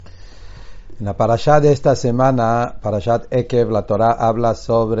En la parashá de esta semana, Parashat Ekev, la Torá habla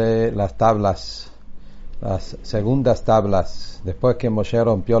sobre las tablas, las segundas tablas. Después que Moshe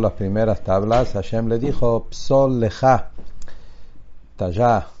rompió las primeras tablas, Hashem le dijo, Psol lecha,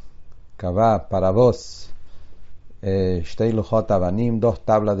 tallá, kavá, para vos, shtei luchot avanim, dos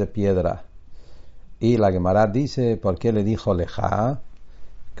tablas de piedra. Y la Gemara dice, ¿por qué le dijo lecha?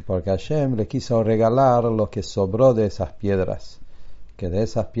 Porque Hashem le quiso regalar lo que sobró de esas piedras. Que de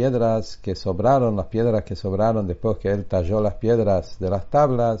esas piedras que sobraron, las piedras que sobraron después que él talló las piedras de las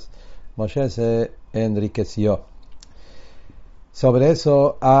tablas, Moshe se enriqueció. Sobre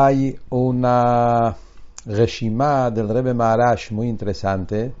eso hay una reshimá del Rebbe Maharash muy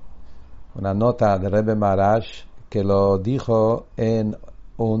interesante, una nota del Rebbe Maharash que lo dijo en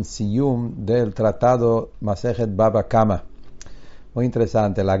un siyum del tratado Masejet Baba Kama. Muy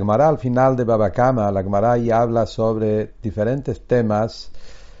interesante. La Gemara al final de Baba Kama, la Gemara ahí habla sobre diferentes temas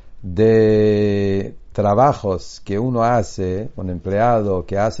de trabajos que uno hace, un empleado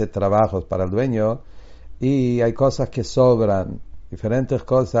que hace trabajos para el dueño, y hay cosas que sobran, diferentes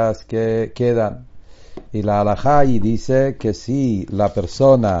cosas que quedan. Y la halajá ahí dice que si la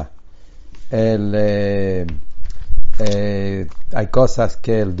persona, hay cosas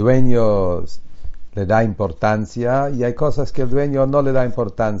que el dueño le da importancia y hay cosas que el dueño no le da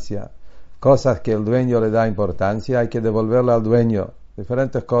importancia. Cosas que el dueño le da importancia hay que devolverla al dueño.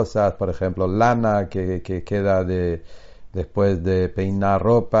 Diferentes cosas, por ejemplo, lana que queda después de peinar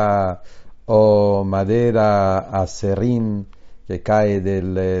ropa, o madera acerrín que cae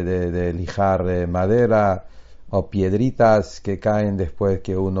de lijar madera, o piedritas que caen después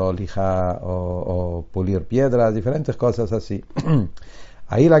que uno lija o pulir piedras, diferentes cosas así.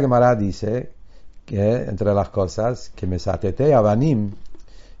 Ahí la Gemara dice que entre las cosas que mesatete avanim,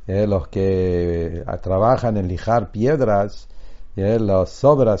 los que trabajan en lijar piedras, las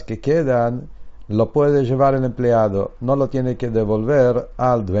sobras que quedan, lo puede llevar el empleado, no lo tiene que devolver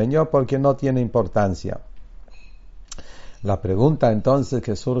al dueño porque no tiene importancia. La pregunta entonces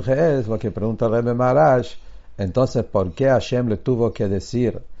que surge es lo que pregunta el Rebbe Maharash, entonces ¿por qué Hashem le tuvo que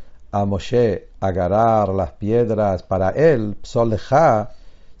decir a Moshe agarrar las piedras para él, psol lecha,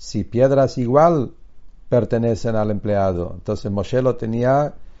 si piedras igual pertenecen al empleado? Entonces Moshe lo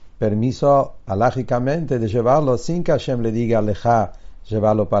tenía permiso alágicamente de llevarlo sin que Hashem le diga lecha,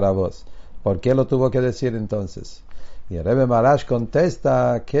 llevarlo para vos. ¿Por qué lo tuvo que decir entonces? Y el Rebbe Maharash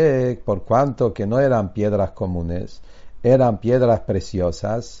contesta que por cuanto que no eran piedras comunes, eran piedras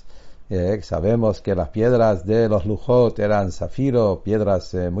preciosas. Sabemos que las piedras de los lujot eran zafiro,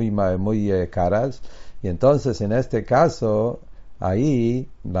 piedras muy caras, y entonces en este caso ahí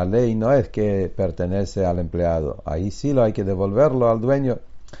la ley no es que pertenece al empleado, ahí sí lo hay que devolverlo al dueño,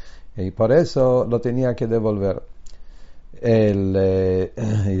 y por eso lo tenía que devolver.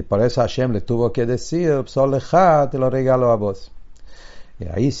 Y por eso Hashem le tuvo que decir, Psol lecha, te lo regalo a vos. Y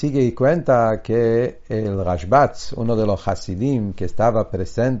ahí sigue y cuenta que el Rashbatz, uno de los Hasidim que estaba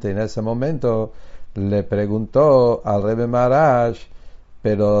presente en ese momento, le preguntó al Rebbe Maharash,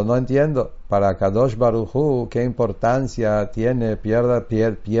 pero no entiendo, para Kadosh Baruj Hu, ¿qué importancia tiene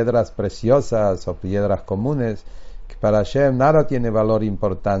piedras preciosas o piedras comunes? Que para Hashem nada tiene valor e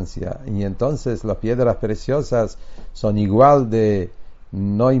importancia. Y entonces las piedras preciosas son igual de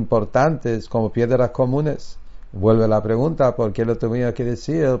no importantes como piedras comunes. Vuelve la pregunta, ¿por qué lo tenía que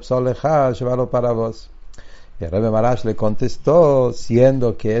decir? Psol lecha, llévalo para vos. Y el Rebbe Maharash le contestó,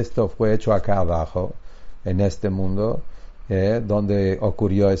 siendo que esto fue hecho acá abajo, en este mundo, donde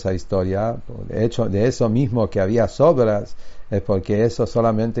ocurrió esa historia, de hecho, de eso mismo que había sobras, es porque eso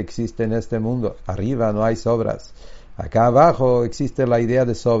solamente existe en este mundo. Arriba no hay sobras. Acá abajo existe la idea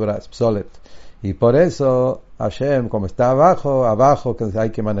de sobras, psolet. Y por eso Hashem, como está abajo que hay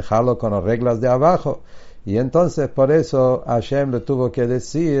que manejarlo con las reglas de abajo. Y entonces por eso Hashem le tuvo que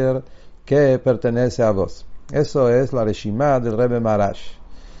decir que pertenece a vos. Eso es la reshimá del Rebbe Maharash.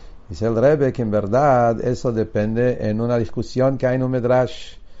 Dice el Rebbe que en verdad eso depende en una discusión que hay en un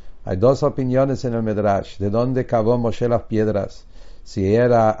Medrash. Hay dos opiniones en el Medrash. ¿De dónde cavó Moshe las piedras? Si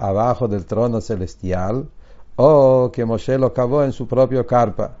era abajo del trono celestial o que Moshe lo cavó en su propio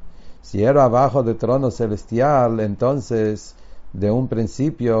carpa. Si era abajo del trono celestial, entonces de un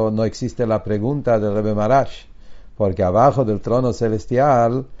principio no existe la pregunta del Rebbe Maharash, porque abajo del trono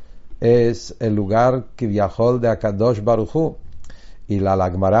celestial es el lugar que viajó de Akadosh Baruj Hu. Y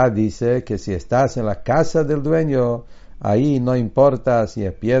la Gemara dice que si estás en la casa del dueño, ahí no importa si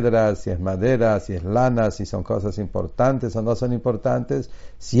es piedra, si es madera, si es lana, si son cosas importantes o no son importantes,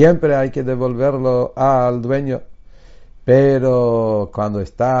 siempre hay que devolverlo al dueño. Pero cuando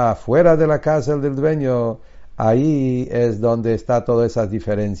está fuera de la casa del dueño, ahí es donde está todas esas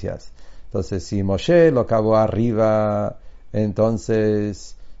diferencias. Entonces, si Moshe lo cavó arriba,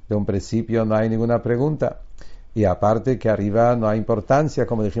 entonces de un principio no hay ninguna pregunta. Y aparte que arriba no hay importancia,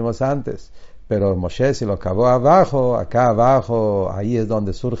 como dijimos antes. Pero Moshe si lo cavó abajo, acá abajo, ahí es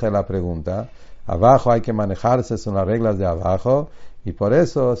donde surge la pregunta. Abajo hay que manejarse, son las reglas de abajo. Y por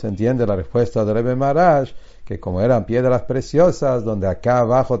eso se entiende la respuesta de Rebbe Maharash, que como eran piedras preciosas, donde acá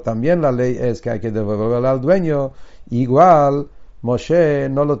abajo también la ley es que hay que devolverla al dueño, igual Moshe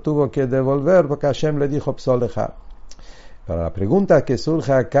no lo tuvo que devolver porque Hashem le dijo psoleja. Pero la pregunta que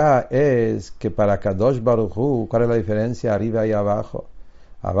surge acá es que para Kadosh Baruj Hu, ¿cuál es la diferencia arriba y abajo?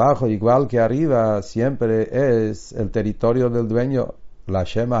 Abajo, igual que arriba, siempre es el territorio del dueño, la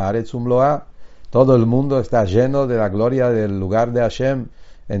Shema Haaretz Umloa. Todo el mundo está lleno de la gloria del lugar de Hashem.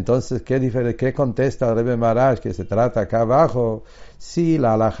 Entonces, ¿qué contesta el Rebbe Maharash? Que se trata acá abajo. Sí,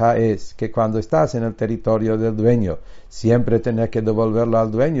 la halajá es que cuando estás en el territorio del dueño, siempre tenés que devolverlo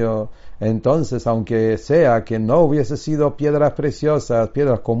al dueño. Entonces, aunque sea que no hubiese sido piedras preciosas,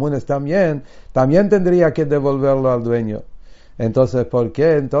 piedras comunes también tendría que devolverlo al dueño. Entonces, ¿por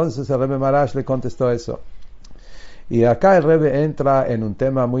qué? Entonces el Rebbe Maharash le contestó eso. Y acá el Rebbe entra en un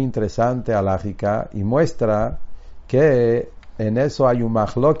tema muy interesante, halájica, y muestra que en eso hay un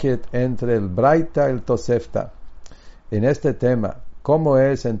machloket entre el Braita y el Tosefta. En este tema, ¿cómo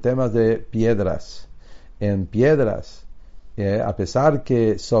es en temas de piedras? En piedras, a pesar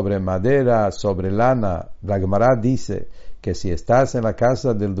que sobre madera, sobre lana, la Gemara dice que si estás en la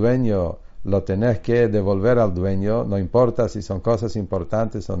casa del dueño, lo tenés que devolver al dueño, no importa si son cosas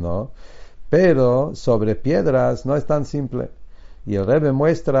importantes o no, pero sobre piedras no es tan simple. Y el Rebbe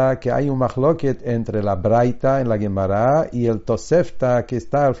muestra que hay un machloket entre la Braita en la Gemara y el Tosefta que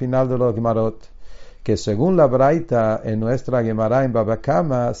está al final de los Gemarot. Que según la Braita en nuestra Gemara en Baba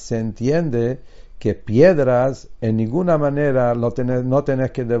Kama se entiende que piedras en ninguna manera no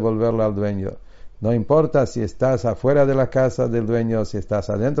tenés que devolverlo al dueño. No importa si estás afuera de la casa del dueño, si estás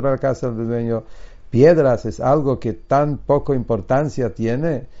adentro de la casa del dueño, piedras es algo que tan poco importancia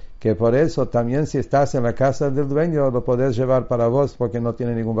tiene que por eso también si estás en la casa del dueño lo podés llevar para vos porque no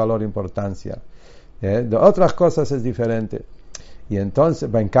tiene ningún valor o importancia. De otras cosas es diferente. Y entonces,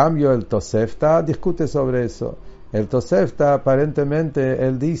 en cambio, el Tosefta discute sobre eso. El Tosefta aparentemente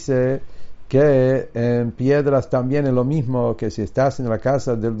él dice que en piedras también es lo mismo, que si estás en la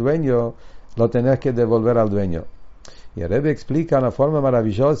casa del dueño lo tenés que devolver al dueño. Y el Rebbe explica de una forma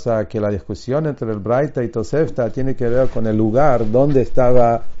maravillosa que la discusión entre el Braita y Tosefta tiene que ver con el lugar donde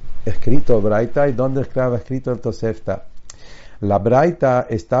estaba escrito Braita y donde estaba escrito el Tosefta. La Braita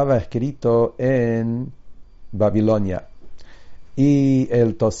estaba escrito en Babilonia y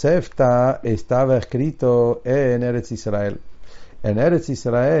el Tosefta estaba escrito en Eretz Israel. En Eretz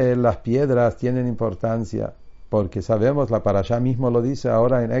Israel las piedras tienen importancia porque sabemos, la Parashá mismo lo dice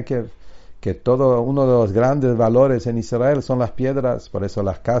ahora en Ekev, que uno de los grandes valores en Israel son las piedras, por eso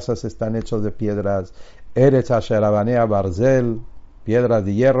las casas están hechas de piedras. Eretz Asher Abanea Barzel, piedras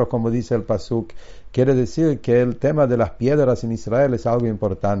de hierro, como dice el Pasuk. Quiere decir que el tema de las piedras en Israel es algo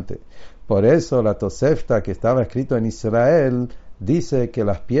importante. Por eso la Tosefta, que estaba escrito en Israel, dice que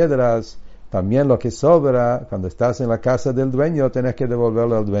las piedras, también lo que sobra, cuando estás en la casa del dueño, tenés que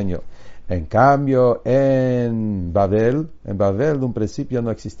devolverlo al dueño. En cambio, en Babel de un principio no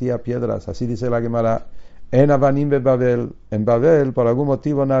existía piedras, así dice la Gemara. En Avanim de Babel, en Babel por algún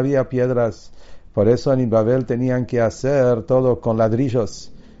motivo no había piedras. Por eso en Babel tenían que hacer todo con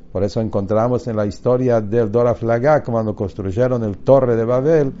ladrillos. Por eso encontramos en la historia del Dor HaFlagá, cuando construyeron el torre de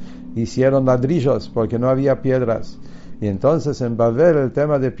Babel, hicieron ladrillos porque no había piedras. Y entonces en Babel el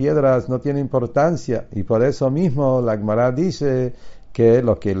tema de piedras no tiene importancia. Y por eso mismo la Gemara dice que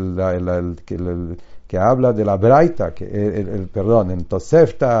lo que que habla de la Braita, en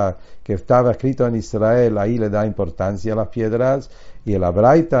Tosefta, que estaba escrito en Israel, ahí le da importancia a las piedras, y la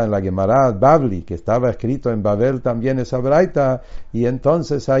Braita en la Gemara Babli, que estaba escrito en Babel también esa Braita, y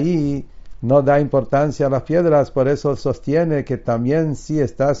entonces ahí no da importancia a las piedras, por eso sostiene que también si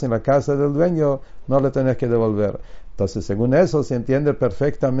estás en la casa del dueño, no le tenés que devolver. Entonces, según eso, se entiende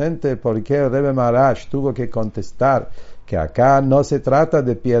perfectamente por qué el Rebbe Maharash tuvo que contestar que acá no se trata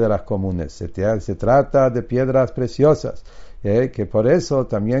de piedras comunes, se trata de piedras preciosas, que por eso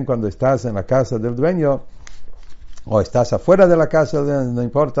también cuando estás en la casa del dueño, o estás afuera de la casa, no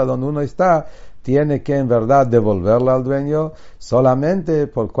importa donde uno está, tiene que en verdad devolverla al dueño, solamente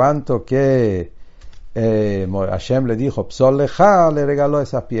por cuanto que Hashem le dijo, Psol Leja, le regaló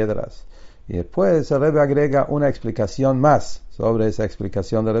esas piedras. Y después el Rebbe agrega una explicación más sobre esa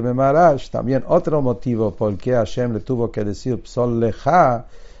explicación del Rebbe Maharash. También otro motivo por qué Hashem le tuvo que decir Psol Leja,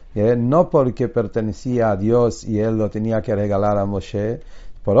 no porque pertenecía a Dios y él lo tenía que regalar a Moshe,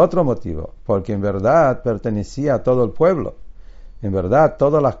 por otro motivo, porque en verdad pertenecía a todo el pueblo. En verdad,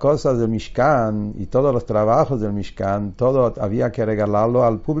 todas las cosas del Mishkan y todos los trabajos del Mishkan, todo había que regalarlo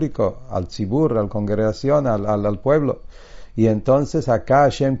al público, al tzibur, a la congregación, al pueblo. Y entonces acá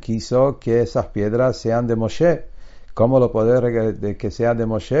Hashem quiso que esas piedras sean de Moshe. ¿Cómo lo poder de que sea de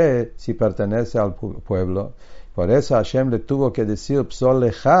Moshe si pertenece al pueblo? Por eso Hashem le tuvo que decir, Psol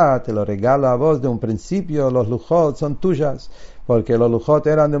lecha, te lo regalo a vos. De un principio los lujot son tuyas, porque los lujot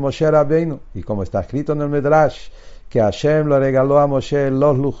eran de Moshe Rabbeinu. Y como está escrito en el Medrash, que Hashem le regaló a Moshe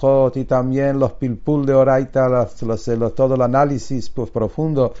los lujot y también los pilpul de Oraita, todo el análisis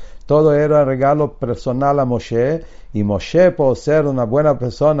profundo, todo era regalo personal a Moshe, y Moshe, por ser una buena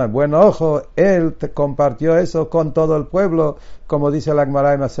persona, buen ojo, él compartió eso con todo el pueblo, como dice la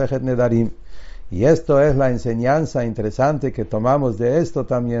Gemara en Masejet Nedarim. Y esto es la enseñanza interesante que tomamos de esto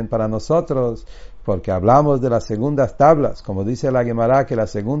también para nosotros, porque hablamos de las segundas tablas, como dice la Gemara, que las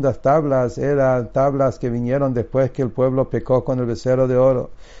segundas tablas eran tablas que vinieron después que el pueblo pecó con el becerro de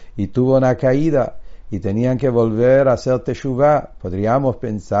oro y tuvo una caída y tenían que volver a hacer teshuvah. Podríamos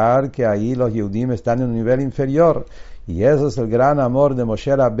pensar que ahí los Yehudim están en un nivel inferior, y eso es el gran amor de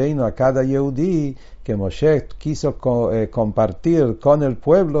Moshe Rabbeinu a cada Yehudí, que Moshe quiso compartir con el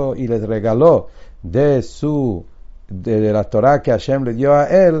pueblo y les regaló de la Torah que Hashem le dio a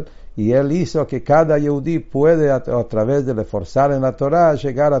él, y él hizo que cada Yehudí puede a través de esforzar en la Torah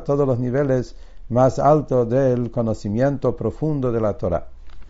llegar a todos los niveles más altos del conocimiento profundo de la Torah.